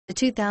The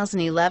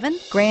 2011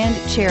 Grand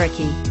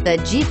Cherokee. The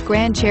Jeep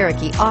Grand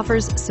Cherokee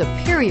offers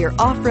superior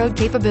off-road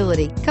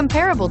capability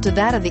comparable to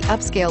that of the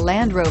upscale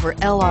Land Rover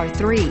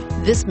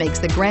LR3. This makes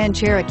the Grand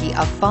Cherokee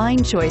a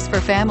fine choice for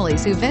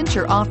families who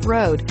venture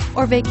off-road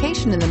or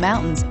vacation in the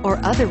mountains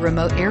or other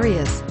remote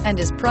areas, and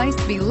is priced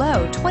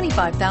below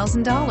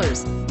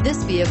 $25,000.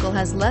 This vehicle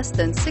has less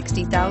than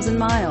 60,000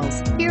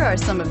 miles. Here are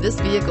some of this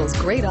vehicle's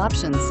great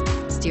options: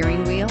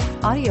 steering wheel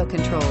audio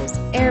controls,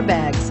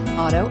 airbags,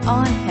 auto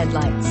on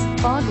headlights,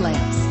 fog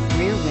lamps,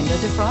 rear window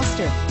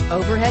defroster,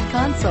 overhead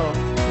console,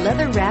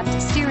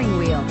 leather-wrapped steering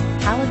wheel,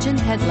 halogen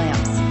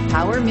headlamps,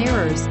 power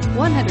mirrors,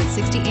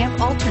 160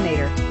 amp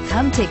alternator.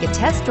 Come take a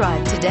test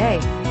drive today.